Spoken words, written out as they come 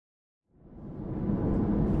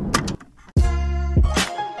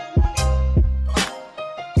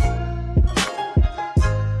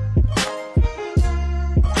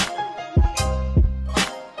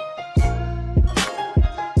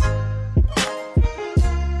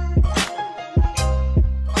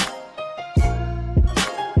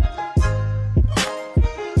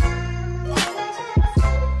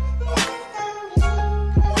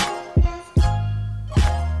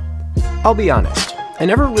I'll be honest, I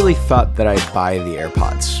never really thought that I'd buy the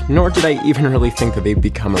AirPods, nor did I even really think that they'd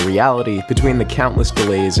become a reality between the countless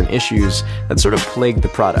delays and issues that sort of plagued the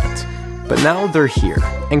product. But now they're here,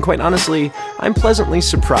 and quite honestly, I'm pleasantly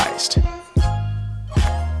surprised.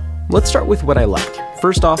 Let's start with what I like.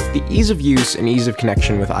 First off, the ease of use and ease of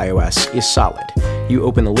connection with iOS is solid. You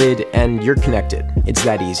open the lid and you're connected. It's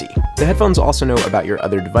that easy. The headphones also know about your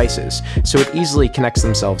other devices, so it easily connects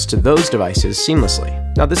themselves to those devices seamlessly.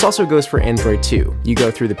 Now this also goes for Android too. You go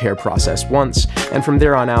through the pair process once, and from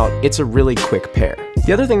there on out, it's a really quick pair.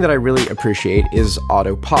 The other thing that I really appreciate is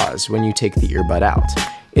auto pause when you take the earbud out.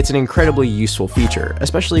 It's an incredibly useful feature,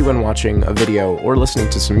 especially when watching a video or listening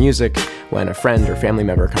to some music when a friend or family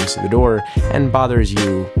member comes to the door and bothers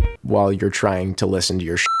you while you're trying to listen to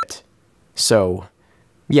your shit. So,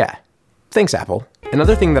 yeah. Thanks, Apple.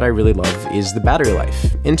 Another thing that I really love is the battery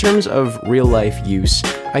life. In terms of real-life use,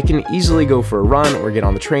 I can easily go for a run or get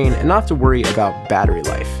on the train and not have to worry about battery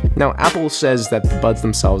life. Now, Apple says that the buds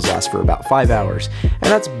themselves last for about 5 hours, and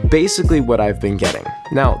that's basically what I've been getting.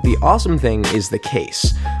 Now, the awesome thing is the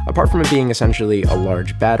case. Apart from it being essentially a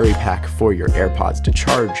large battery pack for your AirPods to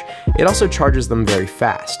charge, it also charges them very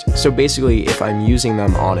fast. So basically, if I'm using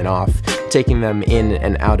them on and off, taking them in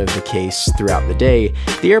and out of the case throughout the day,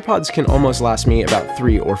 the AirPods can almost last me about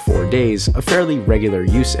 3 or 4 days of fairly regular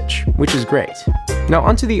usage, which is great. Now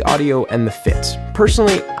onto the audio and the fit.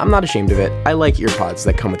 Personally, I'm not ashamed of it. I like earpods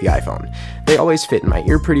that come with the iPhone. They always fit in my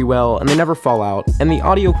ear pretty well, and they never fall out, and the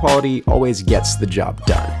audio quality always gets the job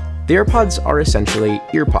done. The AirPods are essentially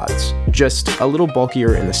earpods, just a little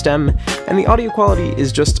bulkier in the stem, and the audio quality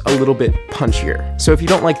is just a little bit punchier. So if you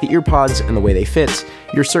don't like the earpods and the way they fit,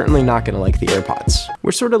 you're certainly not going to like the AirPods.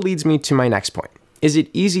 Which sort of leads me to my next point. Is it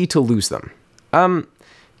easy to lose them?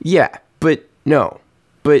 Yeah, but no.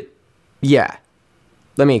 But yeah.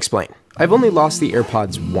 Let me explain. I've only lost the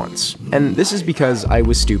AirPods once, and this is because I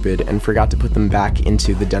was stupid and forgot to put them back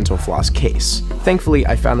into the dental floss case. Thankfully,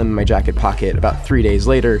 I found them in my jacket pocket about 3 days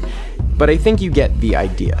later, but I think you get the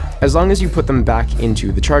idea. As long as you put them back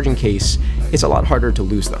into the charging case, it's a lot harder to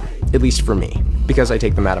lose them, at least for me, because I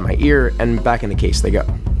take them out of my ear and back in the case they go.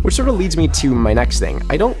 Which sort of leads me to my next thing.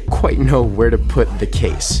 I don't quite know where to put the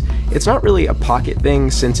case. It's not really a pocket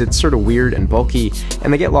thing since it's sort of weird and bulky,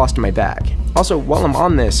 and they get lost in my bag. Also, while I'm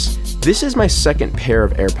on this is my second pair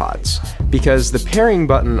of AirPods, because the pairing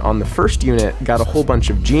button on the first unit got a whole bunch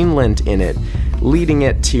of gene lint in it, leading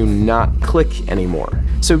it to not click anymore.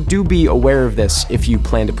 So do be aware of this if you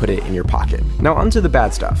plan to put it in your pocket. Now onto the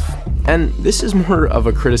bad stuff. And this is more of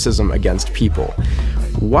a criticism against people.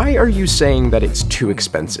 Why are you saying that it's too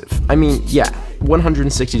expensive? I mean, yeah,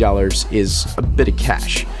 $160 is a bit of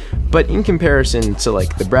cash, but in comparison to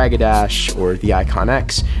like the Bragadash or the Icon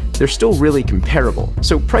X, they're still really comparable.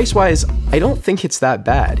 So price-wise, I don't think it's that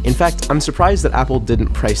bad. In fact, I'm surprised that Apple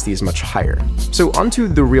didn't price these much higher. So onto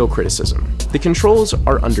the real criticism. The controls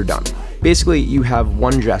are underdone. Basically, you have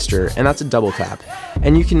one gesture, and that's a double tap,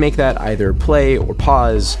 and you can make that either play or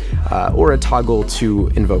pause, or a toggle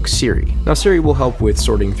to invoke Siri. Now Siri will help with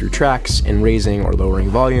sorting through tracks and raising or lowering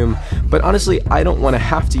volume, but honestly, I don't want to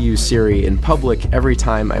have to use Siri in public every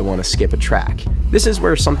time I want to skip a track. This is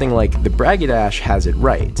where something like the Bragadash has it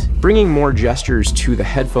right. Bringing more gestures to the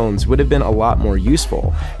headphones would have been a lot more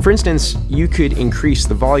useful. For instance, you could increase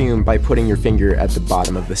the volume by putting your finger at the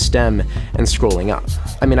bottom of the stem and scrolling up.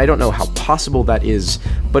 I mean, I don't know how possible that is,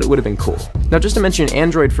 but it would have been cool. Now just to mention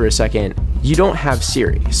Android for a second, you don't have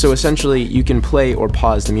Siri, so essentially you can play or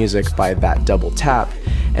pause the music by that double tap,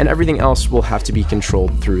 and everything else will have to be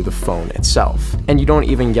controlled through the phone itself. And you don't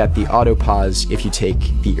even get the auto pause if you take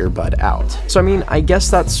the earbud out. So I mean, I guess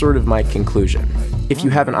that's sort of my conclusion. If you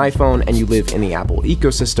have an iPhone and you live in the Apple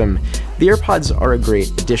ecosystem, the AirPods are a great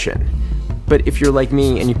addition. But if you're like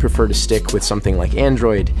me and you prefer to stick with something like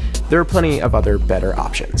Android, there are plenty of other better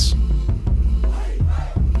options.